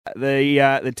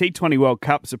The T20 World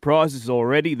Cup surprises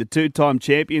already. The two-time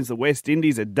champions, the West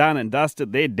Indies, are done and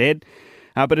dusted. They're dead.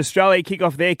 But Australia kick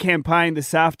off their campaign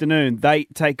this afternoon. They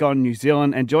take on New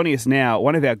Zealand. And joining us now,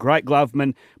 one of our great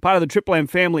glovemen, part of the Triple M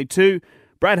family too,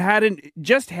 Brad Haddin.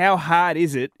 Just how hard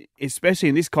is it, especially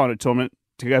in this kind of tournament,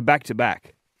 to go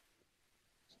back-to-back?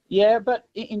 Yeah, but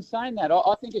in saying that,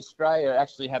 I think Australia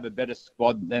actually have a better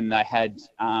squad than they had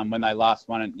when they last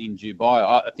won it in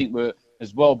Dubai. I think we're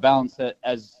as well balanced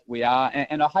as we are.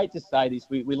 And I hate to say this,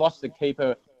 we lost the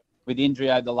keeper with injury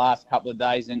over the last couple of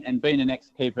days, and being an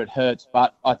ex-keeper, it hurts.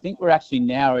 But I think we're actually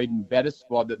now an even better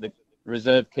squad that the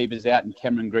reserve keeper's out and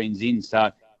Cameron Green's in.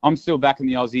 So I'm still backing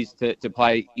the Aussies to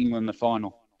play England in the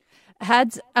final.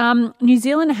 Hads, New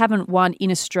Zealand haven't won in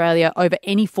Australia over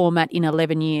any format in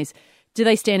 11 years. Do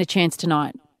they stand a chance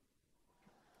tonight?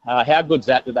 How good's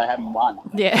that they haven't won?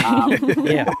 Yeah.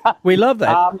 Yeah, we love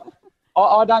that.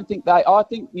 I don't think I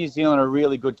think New Zealand are a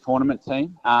really good tournament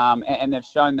team, and they've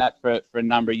shown that for a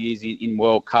number of years in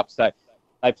World Cups.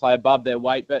 They play above their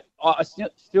weight, but I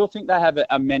still think they have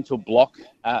a mental block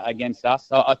against us.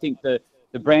 I think the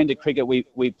brand of cricket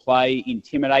we play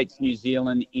intimidates New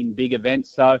Zealand in big events.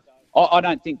 So I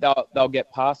don't think they'll get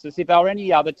past us. If there were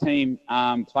any other team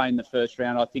playing the first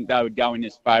round, I think they would go in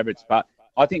as favourites. But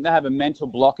I think they have a mental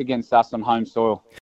block against us on home soil.